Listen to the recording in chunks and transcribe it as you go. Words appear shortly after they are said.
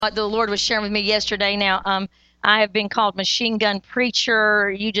What the Lord was sharing with me yesterday. Now, I have been called machine gun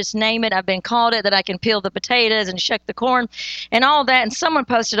preacher. You just name it. I've been called it, that I can peel the potatoes and shuck the corn and all that. And someone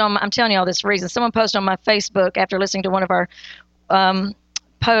posted I'm telling you all this for reason. Someone posted on my Facebook after listening to one of our,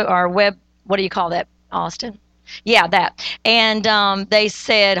 our web, what do you call that, Austin? Yeah, that. And they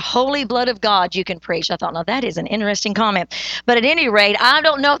said, Holy blood of God, you can preach. I thought, now that is an interesting comment. But at any rate, I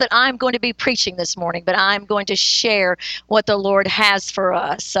don't know that I'm going to be preaching this morning, but I'm going to share what the Lord has for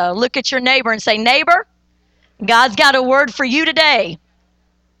us. So look at your neighbor and say, neighbor, God's got a word for you today.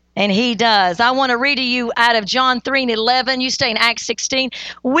 And he does. I want to read to you out of John 3:11. You stay in Acts 16.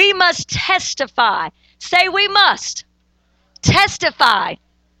 We must testify. Say we must testify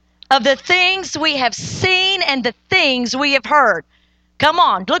of the things we have seen and the things we have heard. Come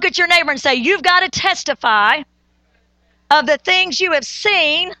on, look at your neighbor and say, you've got to testify of the things you have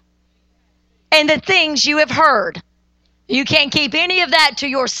seen and the things you have heard. You can't keep any of that to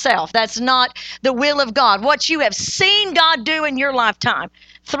yourself. That's not the will of God. What you have seen God do in your lifetime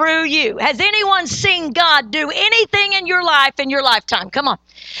through you. Has anyone seen God do anything in your life in your lifetime? Come on.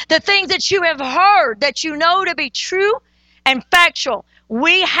 The things that you have heard that you know to be true and factual.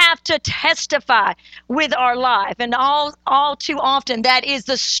 We have to testify with our life. And all too often, that is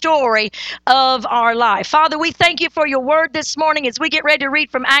the story of our life. Father, we thank you for your word this morning as we get ready to read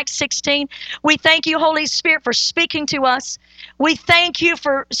from Acts 16. We thank you, Holy Spirit, for speaking to us. We thank you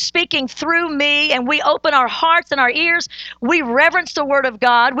for speaking through me, and we open our hearts and our ears. We reverence the word of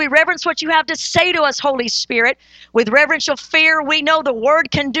God. We reverence what you have to say to us, Holy Spirit. With reverential fear, we know the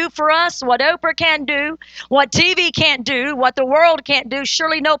word can do for us what Oprah can do, what TV can't do, what the world can't do.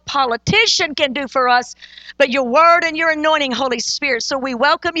 Surely no politician can do for us, but your word and your anointing, Holy Spirit. So we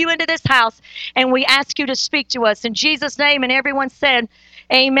welcome you into this house, and we ask you to speak to us. In Jesus' name, and everyone said,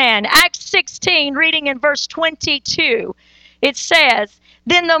 amen. Acts 16, reading in verse 22. It says,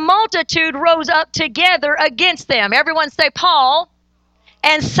 then the multitude rose up together against them. Everyone say Paul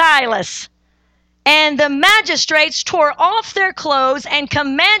and Silas. And the magistrates tore off their clothes and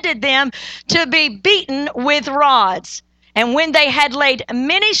commanded them to be beaten with rods. And when they had laid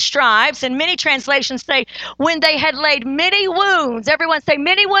many stripes, and many translations say, when they had laid many wounds, everyone say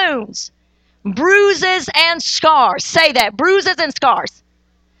many wounds, bruises and scars. Say that, bruises and scars.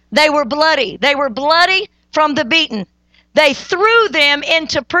 They were bloody. They were bloody from the beating. They threw them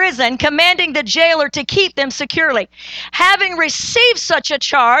into prison, commanding the jailer to keep them securely. Having received such a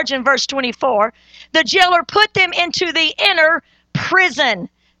charge, in verse 24, the jailer put them into the inner prison.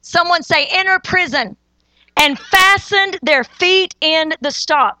 Someone say inner prison. And fastened their feet in the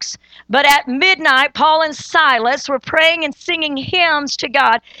stocks. But at midnight, Paul and Silas were praying and singing hymns to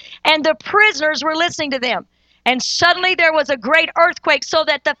God, and the prisoners were listening to them. And suddenly there was a great earthquake, so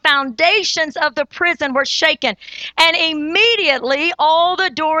that the foundations of the prison were shaken. And immediately all the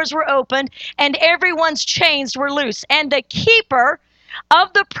doors were opened, and everyone's chains were loose. And the keeper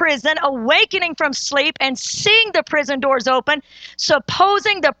of the prison, awakening from sleep and seeing the prison doors open,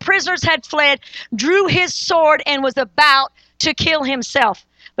 supposing the prisoners had fled, drew his sword and was about to kill himself.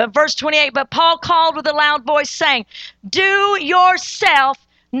 But verse 28, but Paul called with a loud voice, saying, do yourself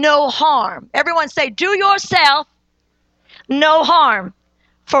no harm. Everyone say, do yourself no harm,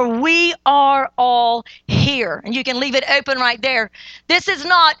 for we are all here. And you can leave it open right there. This is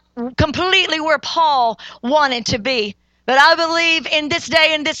not completely where Paul wanted to be. But I believe in this day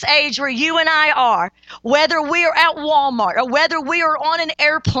and this age where you and I are, whether we are at Walmart or whether we are on an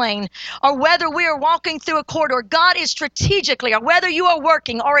airplane or whether we are walking through a corridor, God is strategically, or whether you are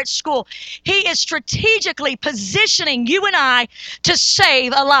working or at school, he is strategically positioning you and I to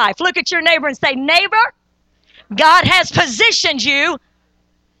save a life. Look at your neighbor and say, neighbor, God has positioned you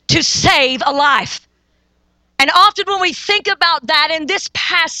to save a life. And often when we think about that in this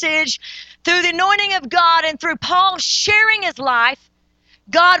passage, through the anointing of God and through Paul sharing his life,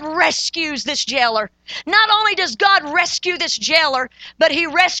 God rescues this jailer. Not only does God rescue this jailer, but he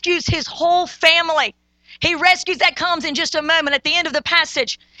rescues his whole family. He rescues, that comes in just a moment at the end of the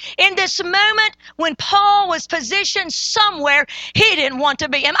passage. In this moment when Paul was positioned somewhere he didn't want to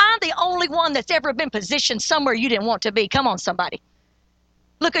be. Am I the only one that's ever been positioned somewhere you didn't want to be? Come on, somebody.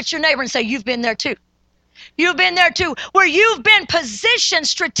 Look at your neighbor and say, you've been there too. You've been there too, where you've been positioned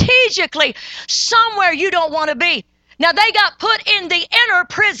strategically somewhere you don't want to be. Now, they got put in the inner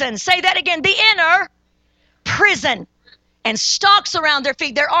prison. Say that again, the inner prison. And stocks around their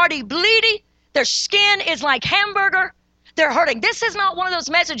feet. They're already bleeding. Their skin is like hamburger. They're hurting. This is not one of those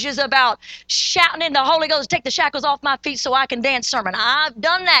messages about shouting in the Holy Ghost, take the shackles off my feet so I can dance sermon. I've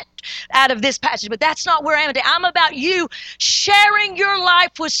done that out of this passage, but that's not where I am today. I'm about you sharing your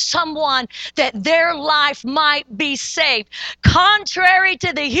life with someone that their life might be saved. Contrary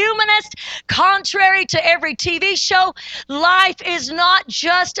to the humanist, contrary to every TV show, life is not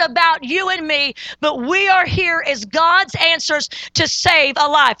just about you and me, but we are here as God's answers to save a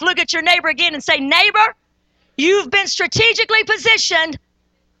life. Look at your neighbor again and say, neighbor, you've been strategically positioned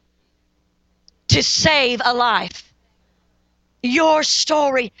to save a life. Your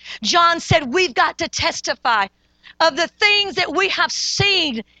story. John said we've got to testify of the things that we have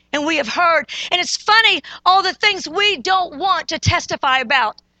seen and we have heard. And it's funny, all the things we don't want to testify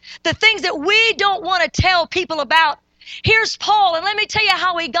about, the things that we don't want to tell people about. Here's Paul, and let me tell you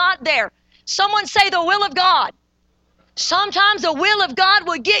how he got there. Someone say the will of God. Sometimes the will of God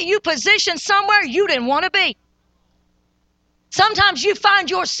will get you positioned somewhere you didn't want to be. Sometimes you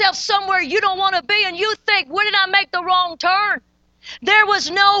find yourself somewhere you don't want to be, and you think, where did I make the wrong turn? There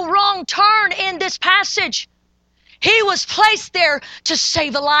was no wrong turn in this passage. He was placed there to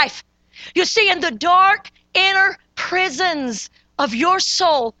save a life. You see, in the dark inner prisons of your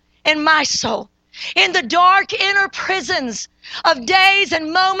soul and my soul, in the dark inner prisons of days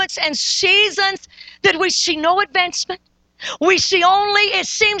and moments and seasons that we see no advancement, we see only, it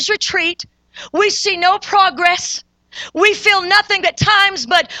seems, retreat, we see no progress, we feel nothing at times,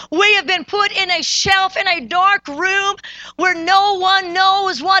 but we have been put in a shelf in a dark room where no one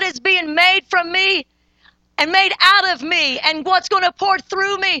knows what is being made from me and made out of me and what's going to pour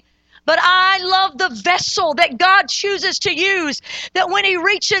through me. But I love the vessel that God chooses to use, that when he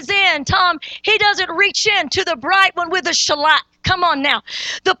reaches in, Tom, he doesn't reach in to the bright one with a shellac. Come on now.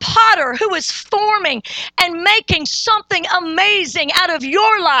 The potter who is forming and making something amazing out of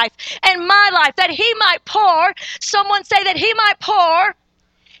your life and my life, that he might pour, someone say that he might pour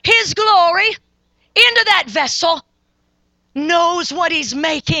his glory into that vessel, knows what he's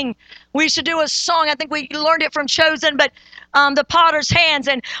making. We should do a song. I think we learned it from Chosen, but the potter's hands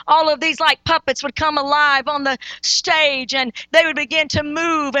and all of these like puppets would come alive on the stage, and they would begin to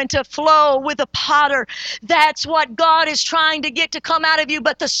move and to flow with the potter. That's what God is trying to get to come out of you.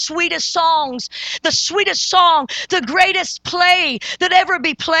 But the sweetest songs, the sweetest song, the greatest play that ever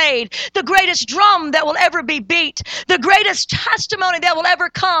be played, the greatest drum that will ever be beat, the greatest testimony that will ever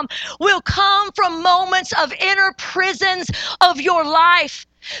come will come from moments of inner prisons of your life.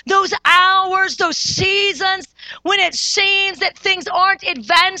 Those hours, those seasons, when it seems that things aren't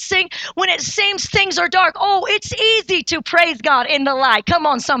advancing, when it seems things are dark. Oh, it's easy to praise God in the light. Come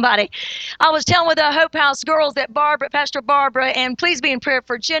on, somebody. I was telling with the Hope House girls that Pastor Barbara, and please be in prayer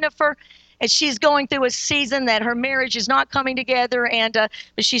for Jennifer, as she's going through a season that her marriage is not coming together, and but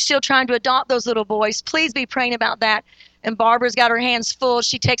she's still trying to adopt those little boys. Please be praying about that. And Barbara's got her hands full.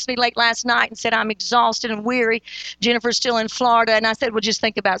 She texted me late last night and said, I'm exhausted and weary. Jennifer's still in Florida. And I said, well, just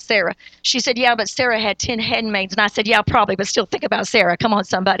think about Sarah. She said, yeah, but Sarah had 10 handmaids. And I said, yeah, probably, but still think about Sarah. Come on,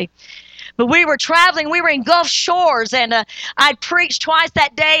 somebody. But we were traveling. We were in Gulf Shores, and I preached twice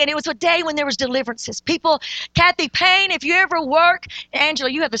that day, and it was a day when there was deliverances. People, Kathy Payne, if you ever work, Angela,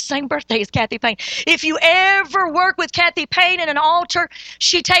 you have the same birthday as Kathy Payne. If you ever work with Kathy Payne in an altar,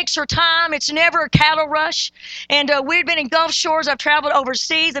 she takes her time. It's never a cattle rush. And we'd been in Gulf Shores. I've traveled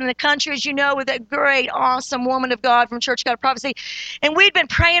overseas and in the country, as you know, with that great, awesome woman of God from Church of God of Prophecy. And we'd been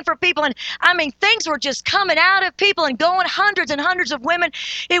praying for people, and I mean, things were just coming out of people and going, hundreds and hundreds of women.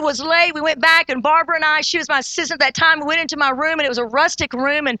 It was late. We went back, and Barbara and I, she was my assistant at that time, we went into my room, and it was a rustic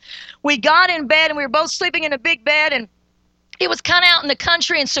room, and we got in bed, and we were both sleeping in a big bed, and it was kind of out in the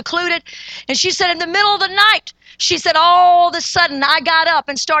country and secluded. And she said, in the middle of the night, she said, all of a sudden, I got up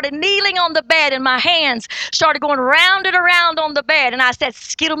and started kneeling on the bed, and my hands started going round and around on the bed. And I said,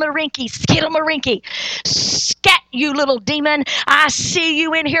 skittle-marinky, skittle-marinky, scat, you little demon. I see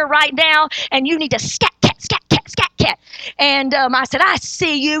you in here right now, and you need to scat, cat, scat, cat, scat, cat. And I said, I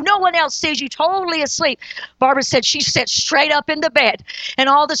see you. No one else sees you. Totally asleep. Barbara said she sat straight up in the bed, and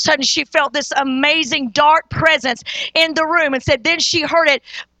all of a sudden she felt this amazing dark presence in the room, and said then she heard it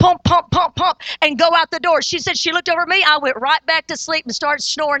pump, pump, pump, pump, and go out the door. She said she looked over at me. I went right back to sleep and started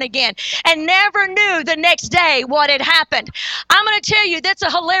snoring again, and never knew the next day what had happened. I'm going to tell you, that's a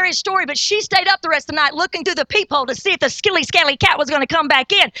hilarious story, but she stayed up the rest of the night looking through the peephole to see if the skilly scally cat was going to come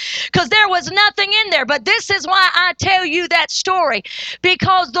back in, because there was nothing in there. But this is why I tell you that story,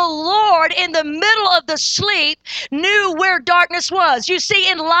 because the Lord in the middle of the sleep knew where darkness was. You see,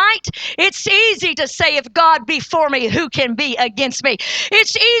 in light, it's easy to say, if God be for me, who can be against me?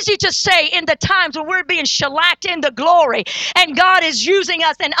 It's easy to say in the times when we're being shellacked in the glory and God is using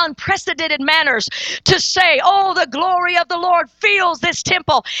us in unprecedented manners to say, oh, the glory of the Lord fills this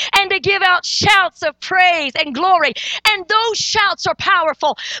temple, and to give out shouts of praise and glory. And those shouts are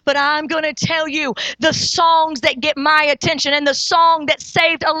powerful. But I'm going to tell you, the songs that get my attention and the song that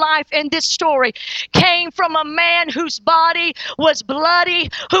saved a life in this story came from a man whose body was bloody,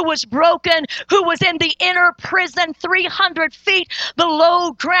 who was broken, who was in the inner prison 300 feet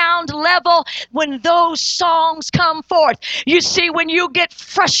below ground level. When those songs come forth, you see, when you get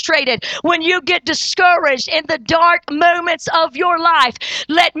frustrated, when you get discouraged in the dark moments of your life,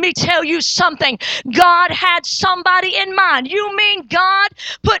 let me tell you something. God had somebody in mind. You mean God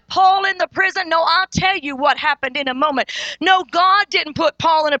put Paul in the prison? No, I'll tell you what happened in a moment. No, God didn't put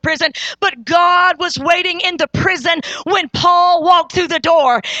Paul in a prison, but God was waiting in the prison when Paul walked through the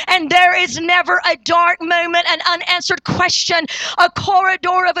door. And there is never a dark moment, an unanswered question, a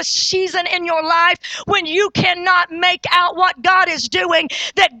corridor of a season in your life when you cannot make out what God is doing,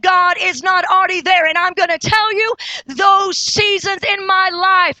 that God is not already there. And I'm going to tell you, those seasons in my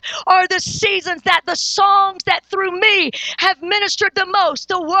life are the seasons that the songs that through me have ministered the most,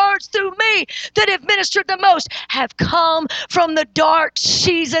 the words through me that have ministered the most, have come from the dark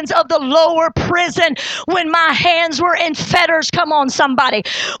seasons of the lower prison when my hands were in fetters. Come on, somebody.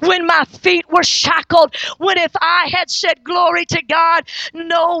 When my feet were shackled, when if I had said glory to God,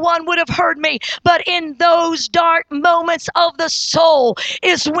 no one would have heard me. But in those dark moments of the soul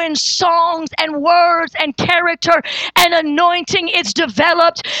is when songs and words and character and anointing is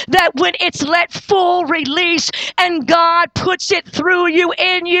developed, that when it's let full release and God puts it through you,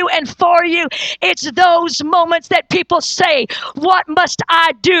 in you, and for you, it's those moments that people say, what must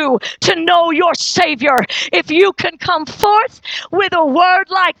I do to know your Savior? If you can come forth with a word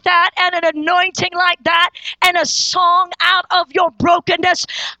like that and an anointing like that and a song out of your brokenness,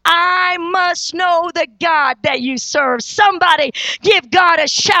 I must know the God that you serve. Somebody give God a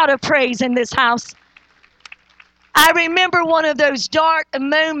shout of praise in this house. I remember one of those dark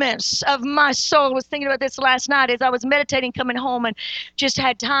moments of my soul. I was thinking about this last night as I was meditating coming home and just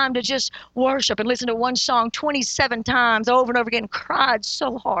had time to just worship and listen to one song 27 times over and over again, cried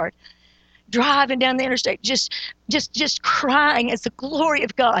so hard. Driving down the interstate, just crying as the glory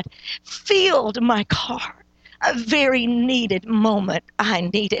of God filled my car. A very needed moment I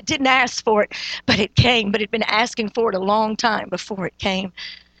needed. Didn't ask for it, but it came. But had been asking for it a long time before it came.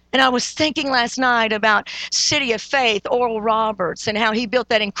 And I was thinking last night about City of Faith, Oral Roberts, and how he built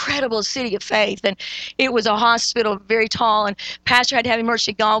that incredible City of Faith. And it was a hospital, very tall, and pastor had to have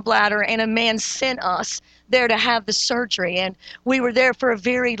emergency gallbladder, and a man sent us there to have the surgery, and we were there for a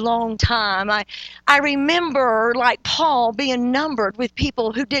very long time. I remember, like Paul, being numbered with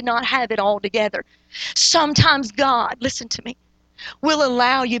people who did not have it all together. Sometimes God, listen to me, will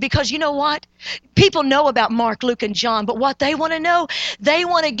allow you, because you know what? People know about Mark, Luke, and John, but what they want to know, they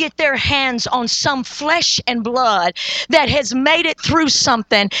want to get their hands on some flesh and blood that has made it through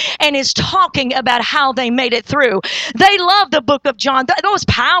something and is talking about how they made it through. They love the book of John. That was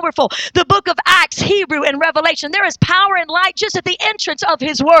powerful. The book of Acts, Hebrew, and Revelation. There is power and light just at the entrance of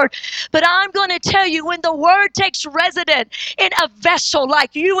his word. But I'm going to tell you, when the word takes residence in a vessel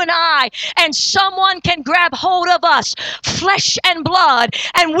like you and I, and someone can grab hold of us, flesh and blood,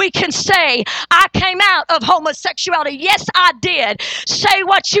 and we can say, I came out of homosexuality. Yes, I did. Say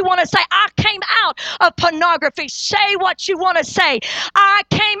what you want to say. I came out of pornography. Say what you want to say. I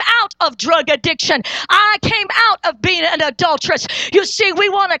came out of drug addiction. I came out of being an adulteress. You see, we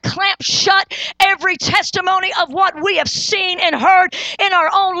want to clamp shut every testimony of what we have seen and heard in our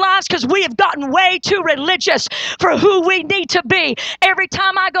own lives because we have gotten way too religious for who we need to be. Every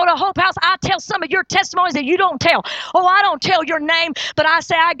time I go to Hope House, I tell some of your testimonies that you don't tell. Oh, I don't tell your name, but I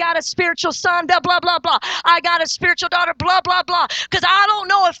say I got a spiritual son, blah, blah, blah, blah. I got a spiritual daughter, blah, blah, blah. Because I don't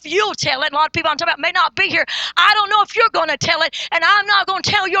know if you'll tell it. A lot of people I'm talking about may not be here. I don't know if you're going to tell it, and I'm not going to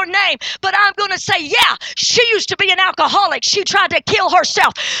tell your name, but I'm going to say, yeah, she used to be an alcoholic. She tried to kill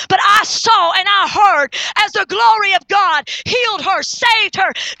herself, but I saw and I heard as the glory of God healed her, saved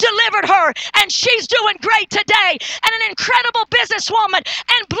her, delivered her, and she's doing great today, and an incredible businesswoman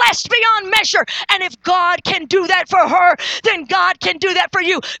and blessed beyond measure. And if God can do that for her, then God can do that for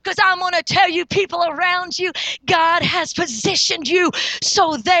you. Because I'm going to tell you, people around you, God has positioned you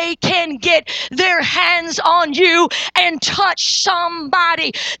so they can get their hands on you and touch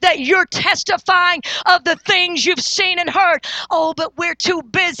somebody, that you're testifying of the things you've seen and heard. Oh, but we're too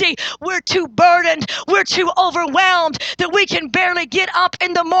busy. We're too burdened. We're too overwhelmed that we can barely get up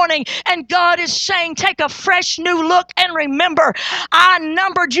in the morning. And God is saying, take a fresh new look and remember, I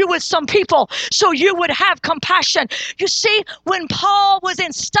numbered you with some people people so you would have compassion. You see, when Paul was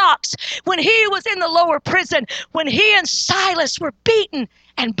in stocks, when he was in the lower prison, when he and Silas were beaten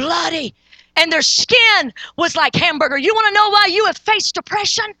and bloody, and their skin was like hamburger. You want to know why you have faced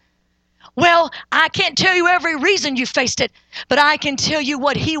depression? Well, I can't tell you every reason you faced it, but I can tell you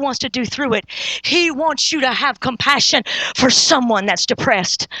what he wants to do through it. He wants you to have compassion for someone that's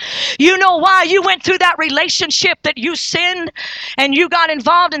depressed. You know why you went through that relationship that you sinned and you got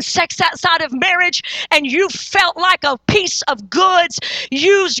involved in sex outside of marriage and you felt like a piece of goods,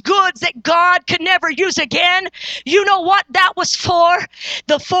 used goods that God could never use again? You know what that was for?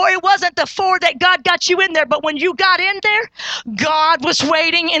 It wasn't the for that God got you in there, but when you got in there, God was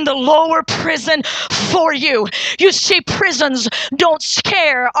waiting in the lower prison for you. You see, prisons don't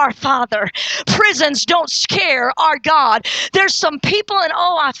scare our Father. Prisons don't scare our God. There's some people, and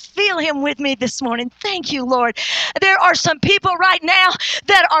I feel him with me this morning. Thank you, Lord. There are some people right now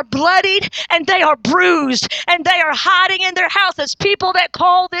that are bloodied and they are bruised and they are hiding in their houses. People that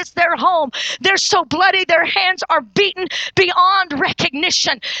call this their home. They're so bloody, their hands are beaten beyond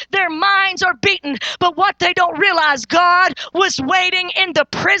recognition. Their minds are beaten, but what they don't realize, God was waiting in the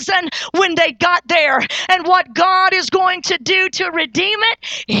prison when they got there. And what God is going to do to redeem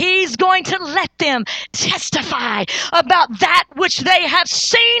it, he's going to let them testify about that which they have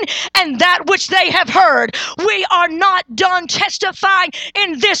seen and that which they have heard. We are not done testifying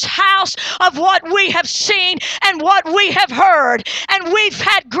in this house of what we have seen and what we have heard. And we've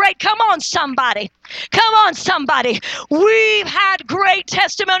had great, come on somebody. We've had great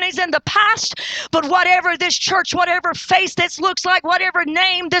testimonies in the past, but whatever this church, whatever face this looks like, whatever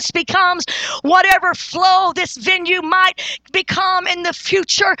name this becomes, whatever flow this venue might become in the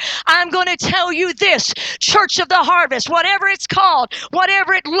future, I'm going to tell you this, Church of the Harvest, whatever it's called,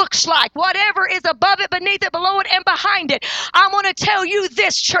 whatever it looks like, whatever is above it, beneath it, below it, and behind it, I'm going to tell you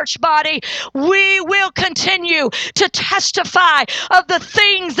this, church body, we will continue to testify of the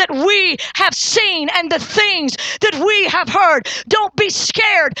things that we have seen and the things that we have heard. Don't be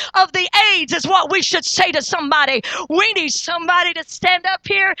scared of the AIDS is what we should say to somebody. We need somebody to stand up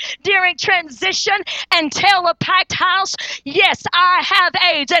here during transition and tell a packed house, yes, I have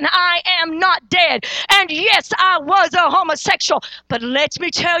AIDS and I am not dead. And yes, I was a homosexual. But let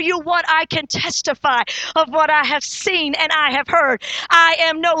me tell you what I can testify of what I have seen and I have heard. I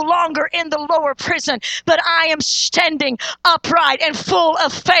am no longer in the lower prison, but I am standing upright and full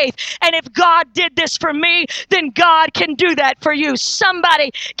of faith. And if God did this for me, then God can do that for you.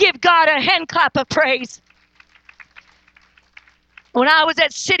 Somebody give God a hand clap of praise. When I was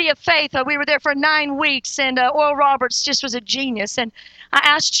at City of Faith, we were there for 9 weeks, and Oral Roberts just was a genius. And I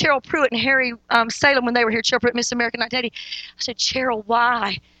asked Cheryl Pruitt and Harry Salem when they were here, Cheryl Pruitt, Miss America 1980. I said, Cheryl,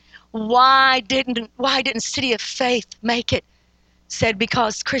 why? Why didn't City of Faith make it? Said,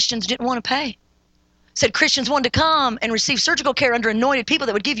 because Christians didn't want to pay. Said Christians wanted to come and receive surgical care under anointed people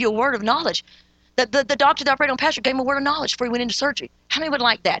that would give you a word of knowledge. The doctor that operated on Pastor gave him a word of knowledge before he went into surgery. How many would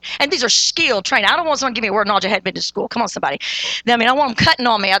like that? And these are skilled training. I don't want someone to give me a word of knowledge I hadn't been to school. Come on, somebody. I mean, I want them cutting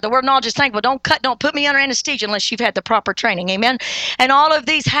on me. The word of knowledge is thankful. Don't put me under anesthesia unless you've had the proper training. Amen? And all of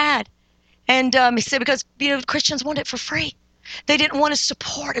these had. And he said, because, Christians want it for free. They didn't want to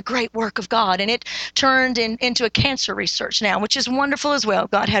support a great work of God. And it turned into a cancer research now, which is wonderful as well.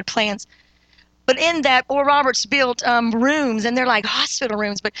 God had plans. But in that, Oral Roberts built rooms, and they're like hospital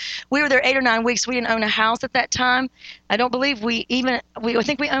rooms. But we were there 8 or 9 weeks. We didn't own a house at that time. I don't believe I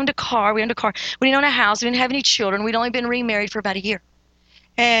think we owned a car. We owned a car. We didn't own a house. We didn't have any children. We'd only been remarried for about a year.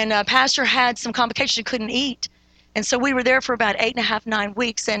 And Pastor had some complications and couldn't eat. And so we were there for about 8.5, 9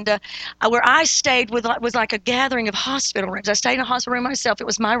 weeks. And where I stayed was like a gathering of hospital rooms. I stayed in a hospital room myself. It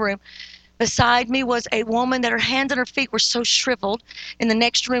was my room. Beside me was a woman that her hands and her feet were so shriveled. In the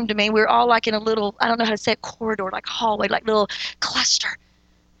next room to me, we were all like in a little, I don't know how to say it, corridor, like hallway, like little cluster.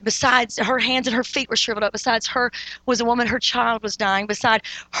 Besides, her hands and her feet were shriveled up. Besides her was a woman, her child was dying. Beside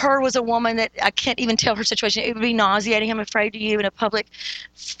her was a woman that I can't even tell her situation. It would be nauseating, I'm afraid, to you in a public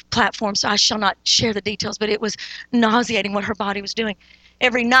platform, so I shall not share the details, but it was nauseating what her body was doing.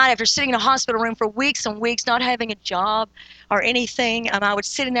 Every night after sitting in a hospital room for weeks and weeks, not having a job or anything, I would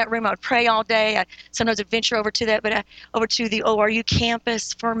sit in that room. I would pray all day. I sometimes would venture over to the ORU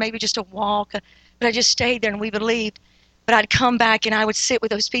campus for maybe just a walk. But I just stayed there and we believed. But I'd come back and I would sit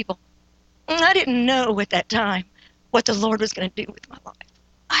with those people. And I didn't know at that time what the Lord was going to do with my life.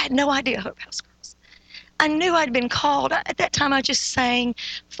 I had no idea, Hope House Girls. I knew I'd been called. At that time, I just sang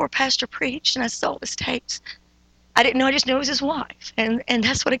before Pastor preached and I sold his tapes. I didn't know, I just knew it was his wife. And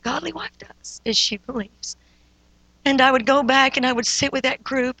that's what a godly wife does, is she believes. And I would go back and I would sit with that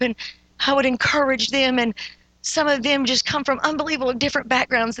group and I would encourage them. And Some of them just come from unbelievable different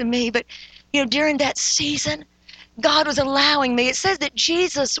backgrounds than me. But, during that season, God was allowing me. It says that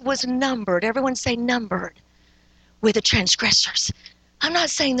Jesus was numbered. Everyone say numbered with the transgressors. I'm not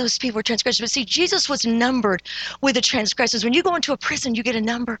saying those people were transgressors, but see, Jesus was numbered with the transgressors. When you go into a prison, you get a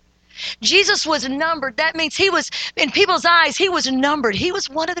number. Jesus was numbered. That means he was, in people's eyes, he was numbered. He was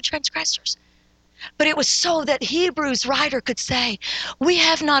one of the transgressors. But it was so that Hebrews writer could say, we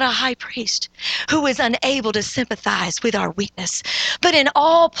have not a high priest who is unable to sympathize with our weakness, but in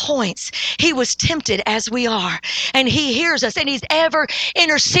all points he was tempted as we are, and he hears us, and he's ever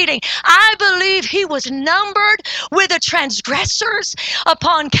interceding. I believe he was numbered with the transgressors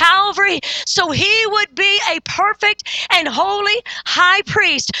upon Calvary, so he would be a perfect and holy high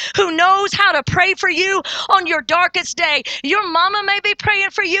priest who knows how to pray for you on your darkest day. Your mama may be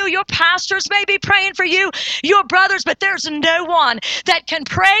praying for you, your pastors may be praying for you, your brothers, but there's no one that can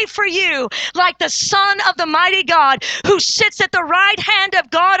pray for you like the Son of the mighty God who sits at the right hand of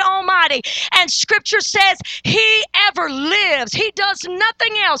God Almighty. And Scripture says he ever lives. He does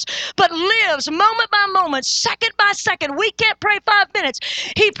nothing else but lives moment by moment, second by second. We can't pray 5 minutes.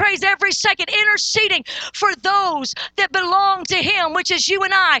 He prays every second, interceding for those that belong to him, which is you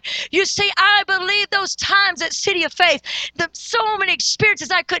and I. You see, I believe those times at City of Faith, so many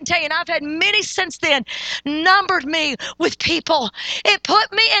experiences I couldn't tell you, and I've had many since then, numbered me with people. It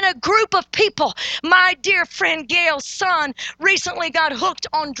put me in a group of people. My dear friend Gail's son recently got hooked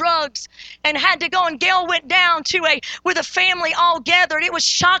on drugs and had to go, and Gail went down with a family all gathered. It was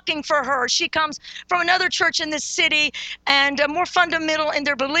shocking for her. She comes from another church in this city and more fundamental in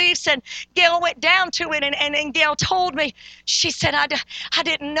their beliefs, and Gail went down to it, and Gail told me, she said, I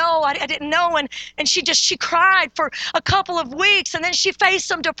didn't know, I didn't know, and she cried for a couple of weeks, and then she faced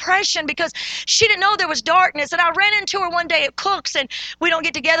some depression because she didn't know there was darkness. And I ran into her one day at Cook's, and we don't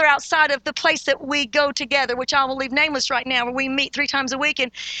get together outside of the place that we go together, which I will leave nameless right now, where we meet 3 times a week.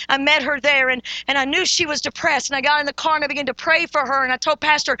 And I met her there, and I knew she was depressed, and I got in the car and I began to pray for her, and I told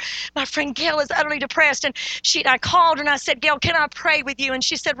Pastor, my friend Gail is utterly depressed, and I called her and I said, Gail, can I pray with you? And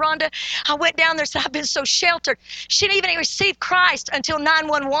she said, Rhonda, I went down there and said, I've been so sheltered. She didn't even receive Christ until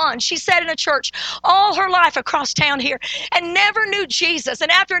 911. She sat in a church all her life across town here and never knew Jesus.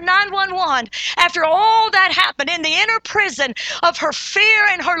 And after 911, after all that happened in the inner prison of her fear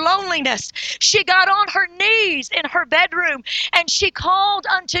and her loneliness, she got on her knees in her bedroom and she called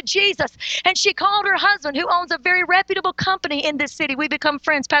unto Jesus. And she called her husband, who owns a very reputable company in this city. We become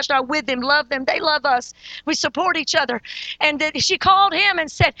friends, Pastor, I with them, love them, they love us. We support each other. And she called him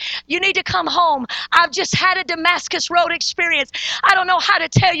and said, you need to come home. I've just had a Damascus Road experience. I don't know how to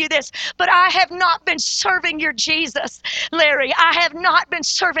tell you this, but I have not been serving your Jesus, Larry. I have not been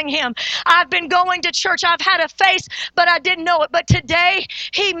serving him. I've been going to church. I've had a face, but I didn't know it. But today,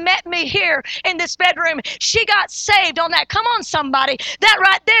 he met me here in this bedroom. She got saved on that. Come on, somebody. That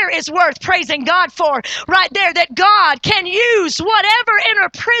right there is worth praising God for. Right there, that God can use whatever inner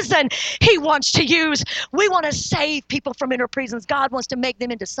prison he wants to use. We want to save people from inner prisons. God wants to make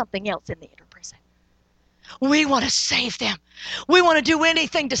them into something else in the inner prison. We want to save them. We want to do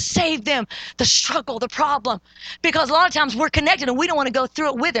anything to save them, the struggle, the problem. Because a lot of times we're connected and we don't want to go through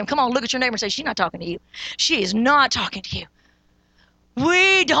it with them. Come on, look at your neighbor and say, she's not talking to you. She is not talking to you.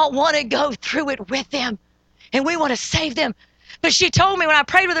 We don't want to go through it with them. And we want to save them. But she told me when I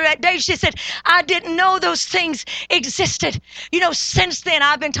prayed with her that day, she said, I didn't know those things existed. Since then,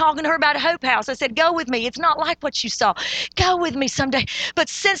 I've been talking to her about Hope House. I said, go with me. It's not like what you saw. Go with me someday. But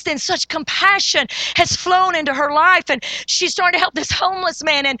since then, such compassion has flown into her life, and she's starting to help this homeless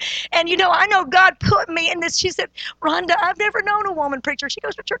man. And I know God put me in this. She said, Rhonda, I've never known a woman preacher. She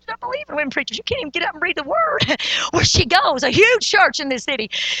goes to church and I believe in women preachers. You can't even get up and read the word where she goes. A huge church in this city.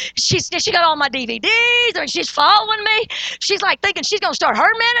 She got all my DVDs, and she's following me. She's like thinking she's going to start her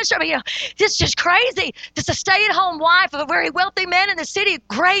ministry. This is just crazy. Just a stay-at-home wife of a very wealthy man in the city,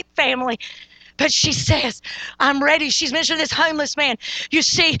 great family. But she says, I'm ready. She's mentioned this homeless man. You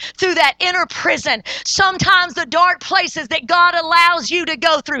see, through that inner prison, sometimes the dark places that God allows you to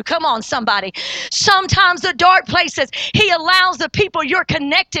go through. Come on, somebody. Sometimes the dark places he allows the people you're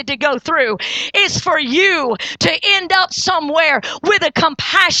connected to go through is for you to end up somewhere with a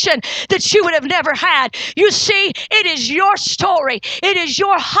compassion that you would have never had. You see, it is your story. It is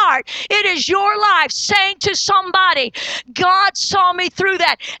your heart. It is your life saying to somebody, God saw me through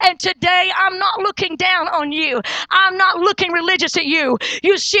that. And today I'm not looking down on you. I'm not looking religious at you.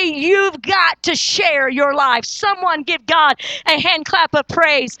 You see, you've got to share your life. Someone give God a hand clap of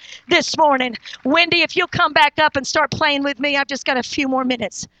praise this morning. Wendy, if you'll come back up and start playing with me, I've just got a few more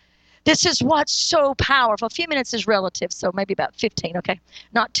minutes. This is what's so powerful. A few minutes is relative, so maybe about 15, okay?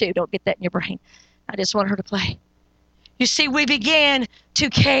 Not 2. Don't get that in your brain. I just want her to play. You see, we began to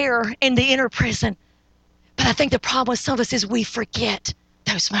care in the inner prison. But I think the problem with some of us is we forget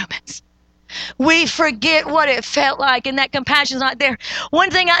those moments. We forget what it felt like, and that compassion's not there.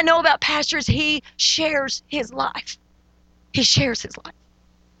 One thing I know about Pastor is he shares his life. He shares his life.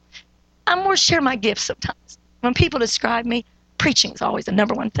 I'm more share my gifts sometimes. When people describe me, preaching is always the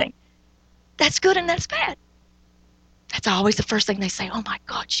number one thing. That's good and that's bad. That's always the first thing they say. Oh my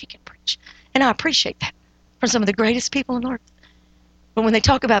God, she can preach. And I appreciate that from some of the greatest people in the earth. But when they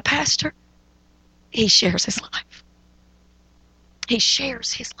talk about Pastor, he shares his life. He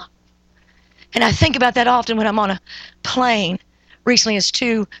shares his life. And I think about that often when I'm on a plane. Recently, as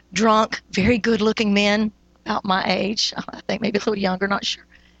two drunk, very good-looking men, about my age, I think maybe a little younger, not sure,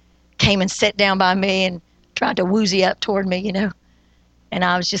 came and sat down by me and tried to woozy up toward me, you know. And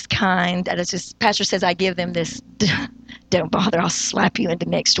I was just kind. And it's just, Pastor says I give them this, don't bother, I'll slap you into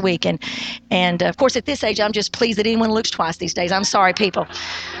next week. And of course, at this age, I'm just pleased that anyone looks twice these days. I'm sorry, people.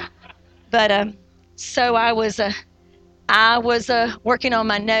 But so I was working on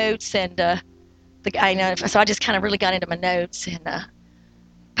my notes, and so I just kind of really got into my notes, and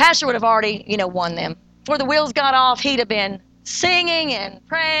Pastor would have already, won them. Before the wheels got off, he'd have been singing and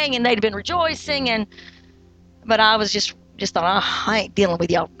praying, and they'd have been rejoicing, but I was just thought, I ain't dealing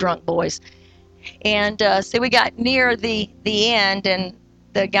with y'all drunk boys. And so we got near the end, and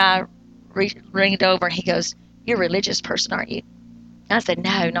the guy ringed over, and he goes, "You're a religious person, aren't you?" And I said,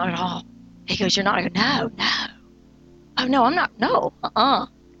 "No, not at all." He goes, "You're not?" I go, "No. Oh, no, I'm not. No,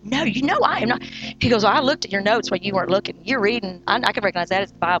 No, I am not." He goes, "Well, I looked at your notes when you weren't looking. You're reading. I can recognize that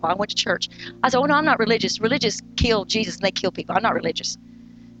as the Bible. I went to church." I said, "Oh, no, I'm not religious. Religious kill Jesus, and they kill people. I'm not religious.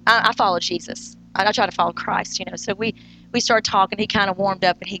 I follow Jesus. I try to follow Christ, So we started talking. He kind of warmed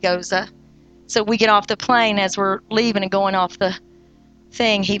up, and he goes, so we get off the plane as we're leaving and going off the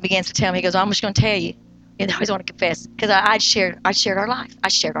thing. He begins to tell me, he goes, "I'm just going to tell you." I always want to confess, because I shared our life. I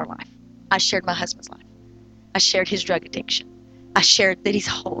shared our life. I shared my husband's life. I shared his drug addiction. I shared that he's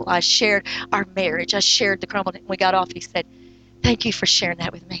whole. I shared our marriage. I shared the crumble. When we got off, he said, "Thank you for sharing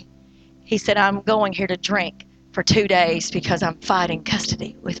that with me." He said, "I'm going here to drink for 2 days because I'm fighting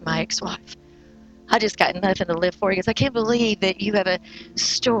custody with my ex-wife. I just got nothing to live for." He goes, "I can't believe that you have a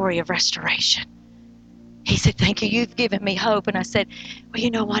story of restoration." He said, "Thank you. You've given me hope." And I said, "Well,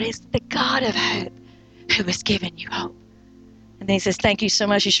 you know what? It's the God of hope who has given you hope." And then he says, "Thank you so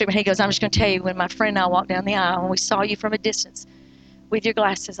much." He goes, "I'm just going to tell you, when my friend and I walked down the aisle and we saw you from a distance with your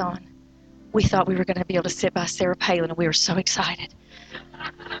glasses on, we thought we were going to be able to sit by Sarah Palin, and we were so excited."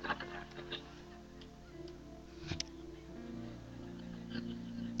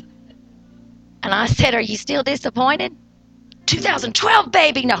 And I said, "Are you still disappointed?" 2012,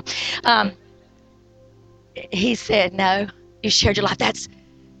 baby. No. He said, "No, you shared your life.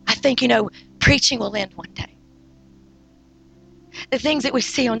 I think, preaching will end one day. The things that we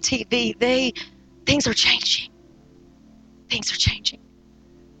see on TV, things are changing. Things are changing.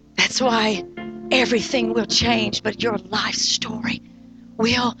 That's why everything will change, but your life story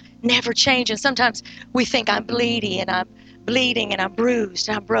will never change." And sometimes we think, I'm bleeding and I'm bruised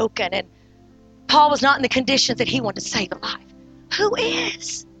and I'm broken. And Paul was not in the conditions that he wanted to save a life. Who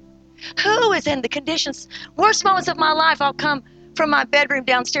is? Who is in the conditions? Worst moments of my life, I'll come from my bedroom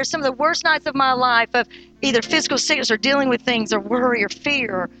downstairs. Some of the worst nights of my life of either physical sickness or dealing with things or worry or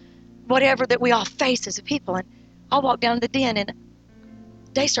fear or whatever that we all face as a people. And I'll walk down to the den, and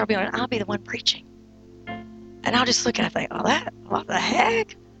they start being, I'll be the one preaching. And I'll just look and I think, what the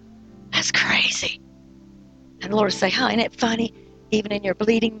heck? That's crazy. And the Lord will say, isn't it funny? Even in your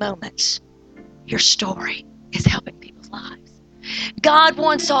bleeding moments, your story is helping people's lives. God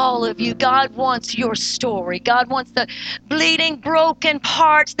wants all of you. God wants your story. God wants the bleeding, broken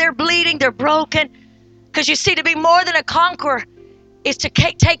parts. They're bleeding, they're broken. Because you see, to be more than a conqueror is to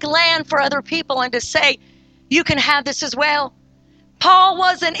take land for other people and to say, you can have this as well. Paul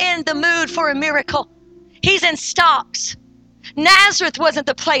wasn't in the mood for a miracle. He's in stocks. Nazareth wasn't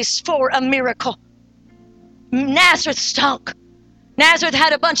the place for a miracle. Nazareth stunk. Nazareth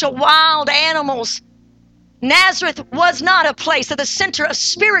had a bunch of wild animals. Nazareth was not a place at the center of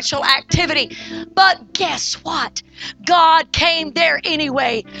spiritual activity. But guess what? God came there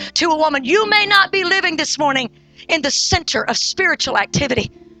anyway to a woman. You may not be living this morning in the center of spiritual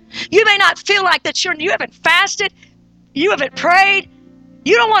activity. You may not feel like that you haven't fasted. You haven't prayed.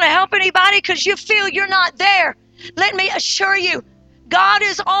 You don't want to help anybody because you feel you're not there. Let me assure you, God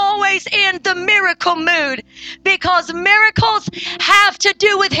is always in the miracle mood because miracles have to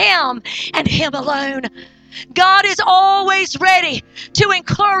do with Him and Him alone. God is always ready to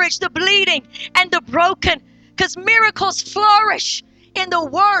encourage the bleeding and the broken because miracles flourish in the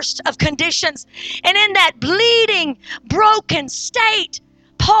worst of conditions. And in that bleeding, broken state,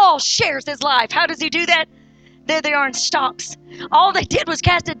 Paul shares his life. How does he do that? There they are in stocks. All they did was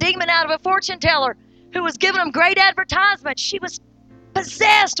cast a demon out of a fortune teller who was giving them great advertisement. She was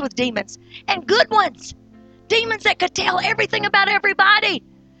possessed with demons, and good ones. Demons that could tell everything about everybody.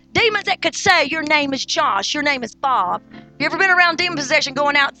 Demons that could say, your name is Josh, your name is Bob. You ever been around demon possession,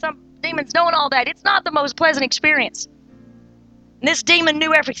 going out, some demons knowing all that? It's not the most pleasant experience. And this demon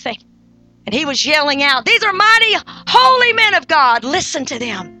knew everything. And he was yelling out, these are mighty, holy men of God. Listen to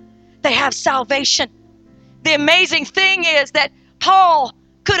them. They have salvation. The amazing thing is that Paul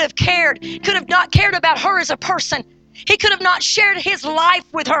could have not cared about her as a person. He could have not shared his life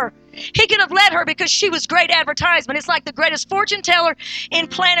with her. He could have let her because she was great advertisement. It's like the greatest fortune teller in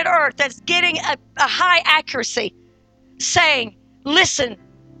planet Earth that's getting a high accuracy, saying, listen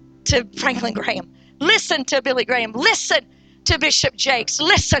to Franklin Graham, listen to Billy Graham, listen to Bishop Jakes,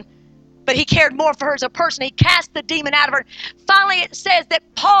 listen. But he cared more for her as a person. He cast the demon out of her. Finally, it says that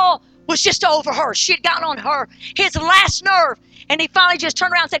Paul was just over her. She had gotten on her, his last nerve. And he finally just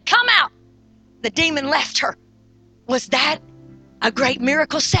turned around and said, come out. The demon left her. Was that a great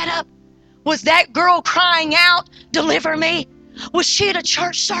miracle set up? Was that girl crying out, deliver me? Was she at a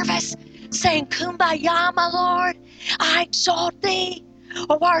church service saying, Kumbaya, my Lord, I exalt thee,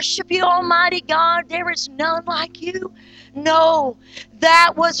 or worship you, Almighty God, there is none like you? No,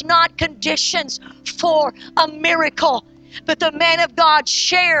 that was not conditions for a miracle. But the man of God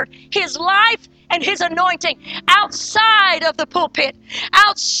shared his life and his anointing outside of the pulpit,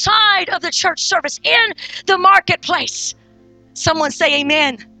 outside of the church service, in the marketplace. Someone say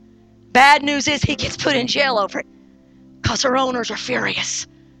amen. Bad news is he gets put in jail over it because her owners are furious.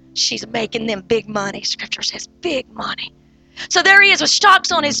 She's making them big money. Scripture says big money. So there he is with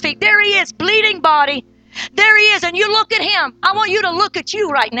stocks on his feet. There he is, bleeding body. There he is, and you look at him. I want you to look at you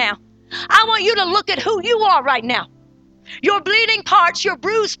right now. I want you to look at who you are right now. Your bleeding parts, your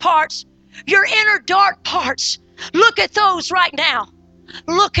bruised parts, your inner dark parts. Look at those right now.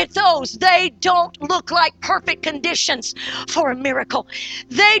 Look at those. They don't look like perfect conditions for a miracle.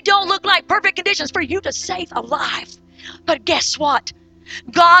 They don't look like perfect conditions for you to save a life. But guess what?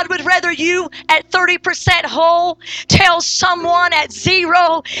 God would rather you at 30% whole tell someone at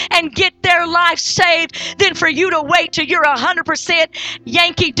 0 and get their life saved than for you to wait till you're 100%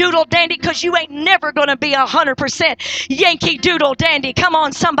 Yankee Doodle Dandy, because you ain't never going to be 100% Yankee Doodle Dandy. Come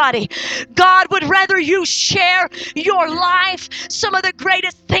on, somebody. God would rather you share your life. Some of the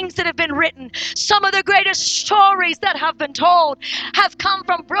greatest things that have been written, some of the greatest stories that have been told have come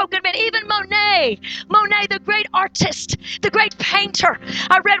from broken men. Even Monet, the great artist, the great painter.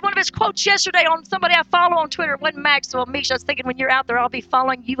 I read one of his quotes yesterday on somebody I follow on Twitter. It wasn't Maxwell Misha. I was thinking when you're out there, I'll be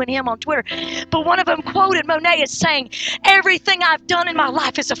following you and him on Twitter. But one of them quoted Monet as saying, everything I've done in my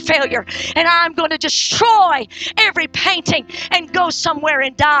life is a failure, and I'm going to destroy every painting and go somewhere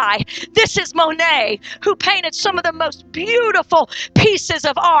and die. This is Monet, who painted some of the most beautiful pieces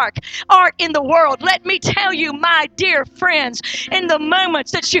of art in the world. Let me tell you, my dear friends, in the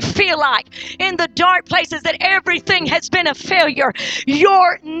moments that you feel like, in the dark places that everything has been a failure,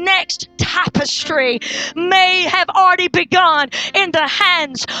 your next tapestry may have already begun in the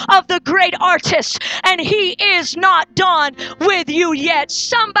hands of the great artist, and he is not done with you yet.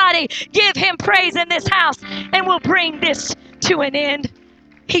 Somebody give him praise in this house, and we'll bring this to an end.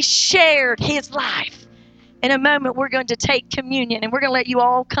 He shared his life. In a moment, we're going to take communion, and we're going to let you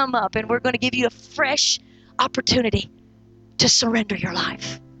all come up, and we're going to give you a fresh opportunity to surrender your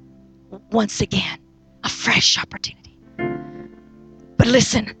life. Once again, a fresh opportunity. But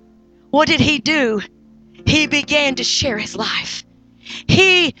listen, what did he do? He began to share his life.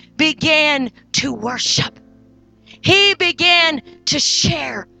 He began to worship. He began to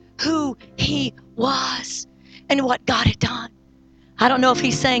share who he was and what God had done. I don't know if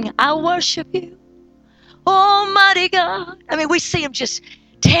he's saying, I worship you, Almighty God. I mean, we see him just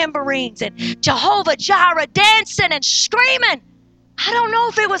tambourines and Jehovah Jireh dancing and screaming. I don't know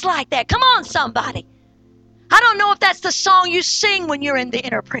if it was like that. Come on, somebody. I don't know if that's the song you sing when you're in the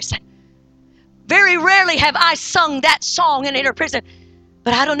inner prison. Very rarely have I sung that song in inner prison.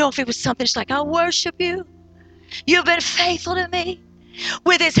 But I don't know if it was something just like, I worship you. You've been faithful to me.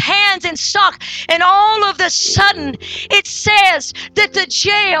 With his hands in stock. And all of a sudden, it says that the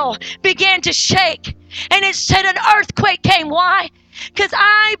jail began to shake. And it said an earthquake came. Why? Because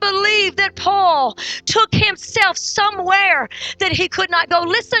I believe that Paul took himself somewhere that he could not go.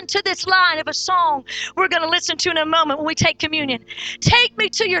 Listen to this line of a song we're going to listen to in a moment when we take communion. Take me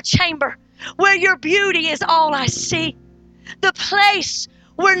to your chamber where your beauty is all I see. The place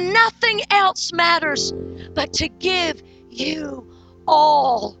where nothing else matters but to give you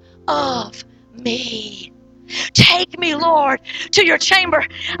all of me. Take me, Lord, to your chamber.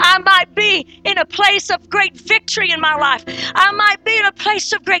 I might be in a place of great victory in my life. I might be in a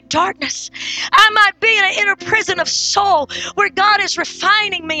place of great darkness. I might be in an inner prison of soul where God is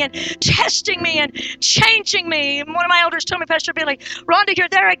refining me and testing me and changing me. And one of my elders told me, Pastor Billy, Rhonda, you're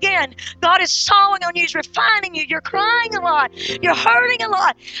there again. God is sawing on you. He's refining you. You're crying a lot. You're hurting a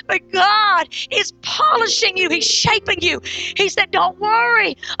lot. But God is polishing you. He's shaping you. He said, don't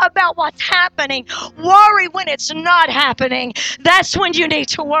worry about what's happening. Worry when it's not happening. That's when you need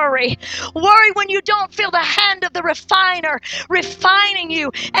to worry. Worry when you don't feel the hand of the refiner refining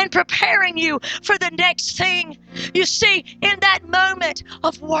you and preparing you for the next thing. You see, in that moment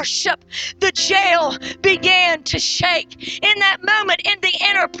of worship, the jail began to shake. In that moment, in the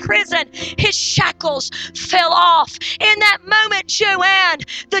inner prison, his shackles fell off. In that moment, Joanne,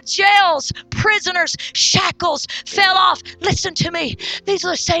 the jail's prisoners' shackles fell off. Listen to me. These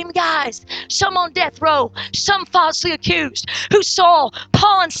are the same guys, some on death row, some falsely accused, who saw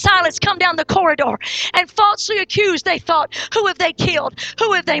Paul and Silas come down the corridor and falsely accused. They thought, who have they killed?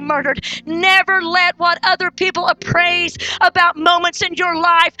 Who have they murdered? Never let what other people appraise about moments in your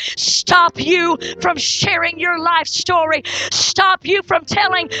life stop you from sharing your life story. Stop you from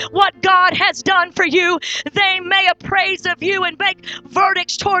telling what God has done for you. They may appraise of you and make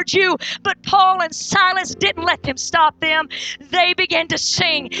verdicts towards you, but Paul and Silas didn't let them stop them. They began to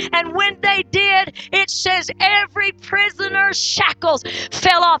sing, and when they did, it says every prisoner's shackles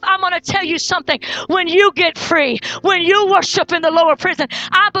fell off. I'm going to tell you something. When you get free, when you worship in the lower prison,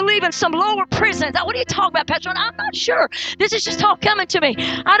 I believe in some lower prisons. What are you talking about, Pastor? I'm not sure. This is just all coming to me.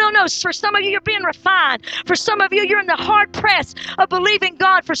 I don't know. For some of you, you're being refined. For some of you, you're in the hard press of believing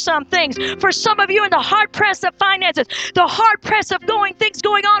God for some things. For some of you, in the hard press of finances, the hard press of things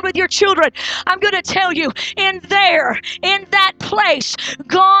going on with your children. I'm going to tell you, in that place,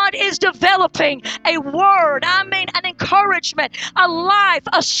 God is developing a word, an encouragement, a life,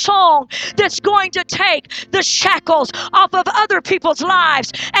 a song that's going to take the shackles off of other people's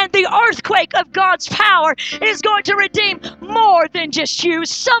lives. And the earthquake of God's power is going to redeem more than just you.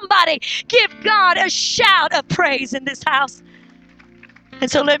 Somebody give God a shout of praise in this house. And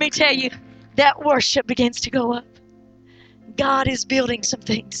so let me tell you, that worship begins to go up. God is building some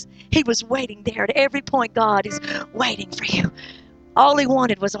things. He was waiting there. At every point, God is waiting for you. All he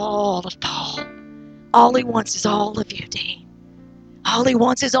wanted was all of Paul. All he wants is all of you, Dean. All he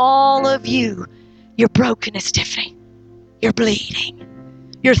wants is all of you. Your brokenness, Tiffany. You're bleeding.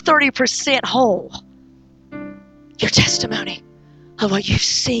 You're 30% whole. Your testimony of what you've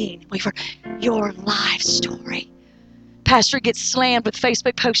seen. Your life story. Pastor gets slammed with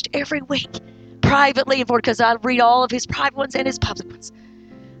Facebook posts every week. Privately, because I read all of his private ones and his public ones.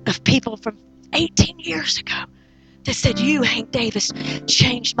 Of people from 18 years ago that said, you, Hank Davis,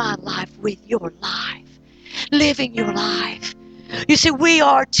 changed my life with your life. Living your life. You see, we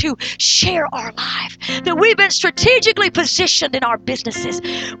are to share our life. That we've been strategically positioned in our businesses.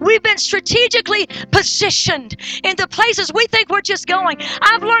 We've been strategically positioned in the places we think we're just going.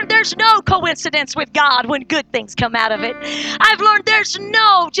 I've learned there's no coincidence with God when good things come out of it. I've learned there's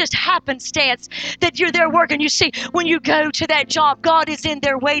no just happenstance that you're there working. You see, when you go to that job, God is in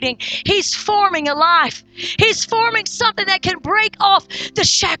there waiting. He's forming a life. He's forming something that can break off the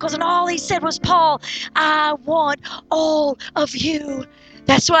shackles. And all he said was, Paul, I want all of you.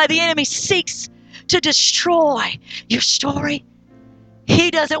 That's why the enemy seeks to destroy your story.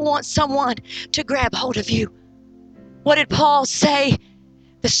 He doesn't want someone to grab hold of you. What did Paul say?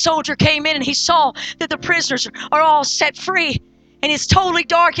 The soldier came in and he saw that the prisoners are all set free, and it's totally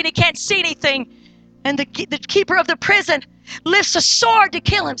dark and he can't see anything. And the keeper of the prison lifts a sword to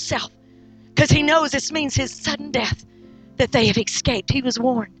kill himself because he knows this means his sudden death, that they have escaped. He was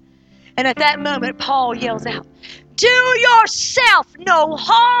warned. And at that moment, Paul yells out, do yourself no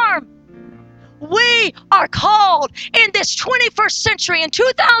harm. We are called in this 21st century, in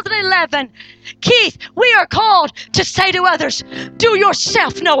 2011, Keith, we are called to say to others, do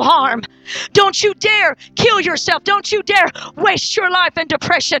yourself no harm. Don't you dare kill yourself. Don't you dare waste your life in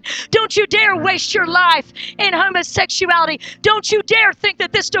depression. Don't you dare waste your life in homosexuality. Don't you dare think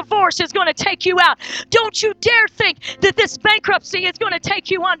that this divorce is going to take you out. Don't you dare think that this bankruptcy is going to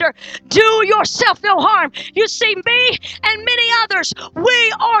take you under. Do yourself no harm. You see, me and many others,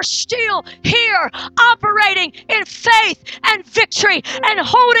 we are still here operating in faith and victory and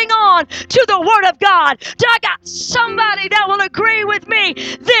holding on to the Word of God. Do I got somebody that will agree with me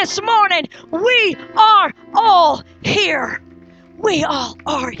this morning? We are all here. We all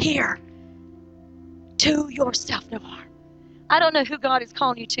are here. Do yourself no harm. I don't know who God is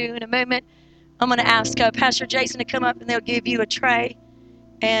calling you to in a moment. I'm going to ask Pastor Jason to come up, and they'll give you a tray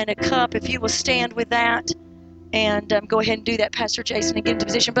and a cup if you will stand with that. And go ahead and do that, Pastor Jason, and get into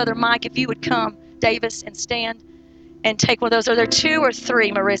position. Brother Mike, if you would come, Davis, and stand and take one of those. Are there 2 or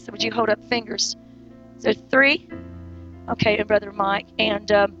 3, Marissa? Would you hold up fingers? Is there 3? Okay, and Brother Mike. And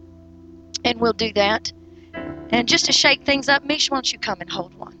we'll do that. And just to shake things up, Misha, why don't you come and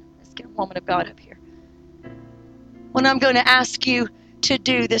hold one? Let's get a woman of God up here. What I'm going to ask you to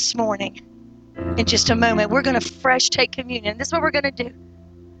do this morning, in just a moment, we're going to fresh take communion. This is what we're going to do.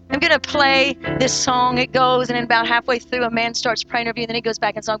 I'm going to play this song. It goes, and then about halfway through, a man starts praying over you, and then he goes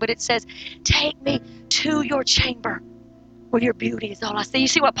back in song. But it says, take me to your chamber where your beauty is all I see. You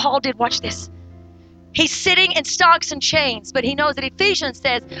see what Paul did? Watch this. He's sitting in stocks and chains, but he knows that Ephesians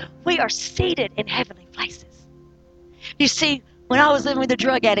says we are seated in heavenly places. You see, when I was living with a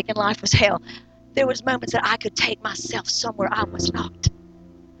drug addict and life was hell, there was moments that I could take myself somewhere I was not.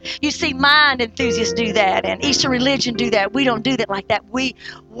 You see, mind enthusiasts do that, and Eastern religion do that. We don't do that like that. We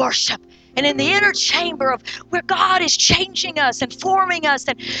worship. And in the inner chamber of where God is changing us and forming us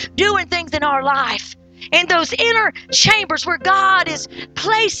and doing things in our life, in those inner chambers where God is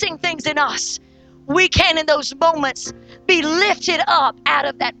placing things in us, we can, in those moments, be lifted up out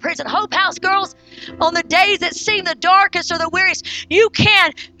of that prison. Hope House girls, on the days that seem the darkest or the weariest, you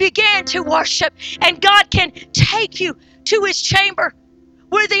can begin to worship, and God can take you to his chamber,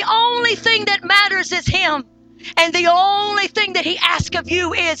 where the only thing that matters is him. And the only thing that he asks of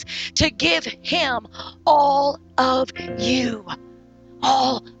you is to give him all of you.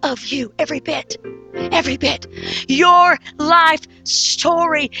 All of you. Every bit. Every bit. Your life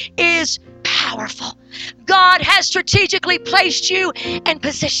story is powerful. God has strategically placed you and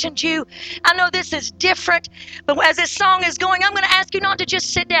positioned you. I know this is different, but as this song is going, I'm going to ask you not to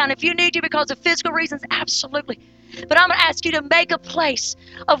just sit down. If you need to because of physical reasons, absolutely. But I'm going to ask you to make a place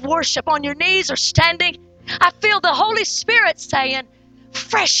of worship on your knees or standing. I feel the Holy Spirit saying,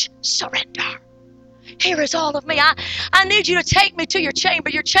 fresh surrender. Here is all of me. I need you to take me to your chamber.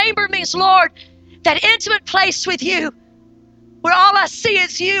 Your chamber means, Lord, that intimate place with you where all I see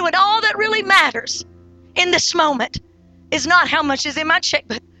is you, and all that really matters in this moment is not how much is in my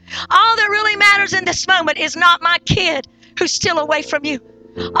checkbook. All that really matters in this moment is not my kid who's still away from you.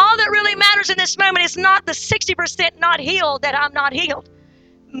 All that really matters in this moment is not the 60% not healed that I'm not healed,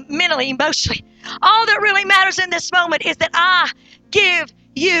 mentally, emotionally. All that really matters in this moment is that I give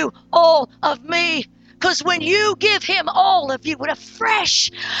you all of me. Because when you give him all of you with a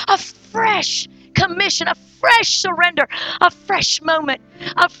fresh commission, a fresh surrender, a fresh moment,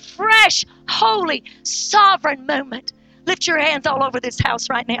 a fresh, holy, sovereign moment. Lift your hands all over this house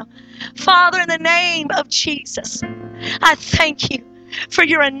right now. Father, in the name of Jesus, I thank you for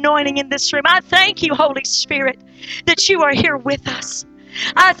your anointing in this room. I thank you, Holy Spirit, that you are here with us.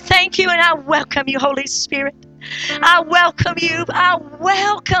 I thank you and I welcome you, Holy Spirit. I welcome you. I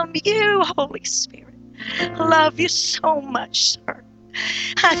welcome you, Holy Spirit. I love you so much, sir.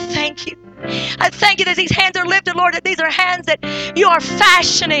 I thank you. I thank you that these hands are lifted, Lord, that these are hands that you are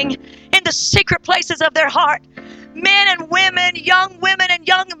fashioning in the secret places of their heart. Men and women, young women and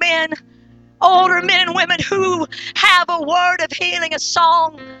young men, older men and women who have a word of healing, a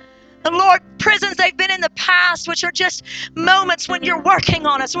song. And Lord, prisons they've been in the past, which are just moments when you're working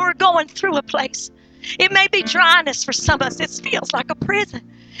on us, when we're going through a place. It may be dryness for some of us. It feels like a prison.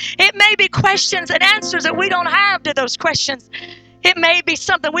 It may be questions and answers that we don't have to those questions. It may be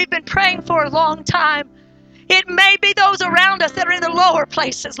something we've been praying for a long time. It may be those around us that are in the lower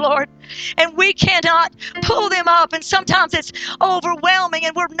places, Lord, and we cannot pull them up, and sometimes it's overwhelming,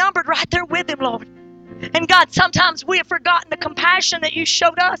 and we're numbered right there with them, Lord. And God, sometimes we have forgotten the compassion that you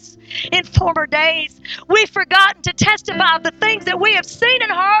showed us in former days. We've forgotten to testify of the things that we have seen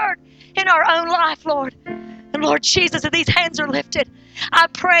and heard in our own life, Lord. And Lord Jesus, as these hands are lifted, I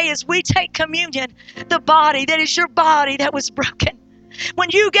pray as we take communion, the body that is your body that was broken. When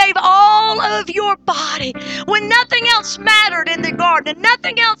you gave all of your body, when nothing else mattered in the garden and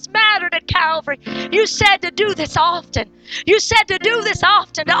nothing else mattered at Calvary, you said to do this often. You said to do this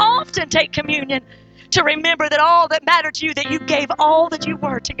often, to often take communion, to remember that all that mattered to you, that you gave all that you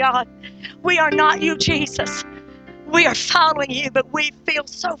were to God. We are not you, Jesus. We are following you, but we feel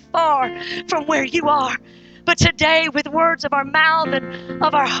so far from where you are. But today, with words of our mouth and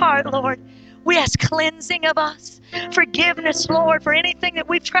of our heart, Lord, we ask cleansing of us, forgiveness, Lord, for anything that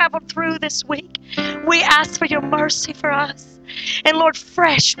we've traveled through this week. We ask for your mercy for us. And Lord,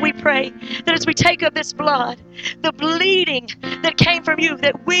 fresh, we pray that as we take of this blood, the bleeding that came from you,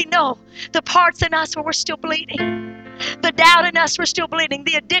 that we know the parts in us where we're still bleeding, the doubt in us we're still bleeding,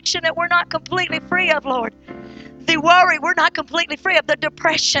 the addiction that we're not completely free of, Lord, the worry we're not completely free of, the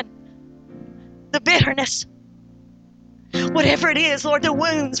depression, the bitterness, whatever it is, Lord, the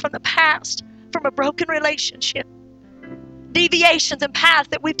wounds from the past, from a broken relationship, deviations and paths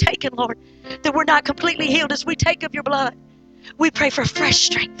that we've taken, Lord, that we're not completely healed as we take of your blood. We pray for fresh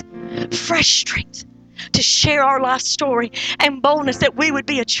strength to share our life story and boldness, that we would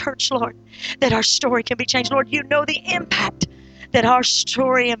be a church, Lord, that our story can be changed. Lord, you know the impact that our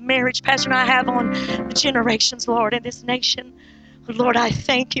story of marriage, Pastor and I, have on the generations, Lord, in this nation. Lord, I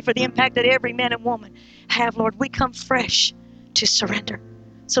thank you for the impact that every man and woman have, Lord. We come fresh to surrender.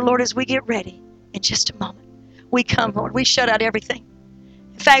 So, Lord, as we get ready in just a moment, we come, Lord, we shut out everything.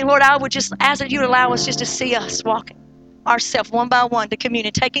 In fact, Lord, I would just ask that you would allow us just to see us walking ourselves one by one to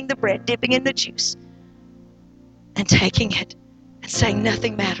communion, taking the bread, dipping in the juice, and taking it and saying,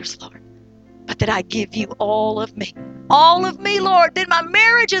 nothing matters, Lord, but that I give you all of me. All of me, Lord, then my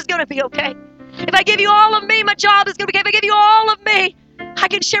marriage is going to be okay. If I give you all of me, my job is going to be okay. If I give you all of me, I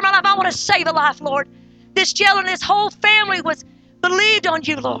can share my life. I want to save a life, Lord. This jailer and this whole family was believed on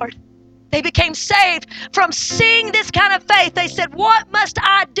you, Lord. They became saved from seeing this kind of faith. They said, what must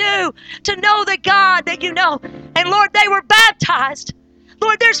I do to know the God that you know? And Lord, they were baptized.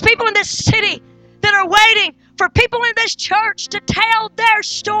 Lord, there's people in this city that are waiting for people in this church to tell their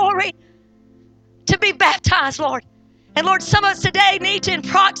story, to be baptized, Lord. And Lord, some of us today need to, in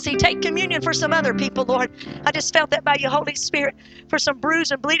proxy, take communion for some other people, Lord. I just felt that by your Holy Spirit, for some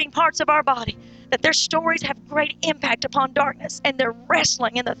bruised and bleeding parts of our body, that their stories have great impact upon darkness, and they're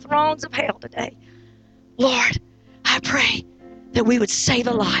wrestling in the thrones of hell today. Lord, I pray that we would save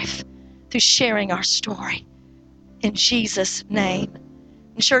a life through sharing our story. In Jesus' name.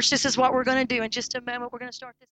 And church, this is what we're going to do. In just a moment, we're going to start this.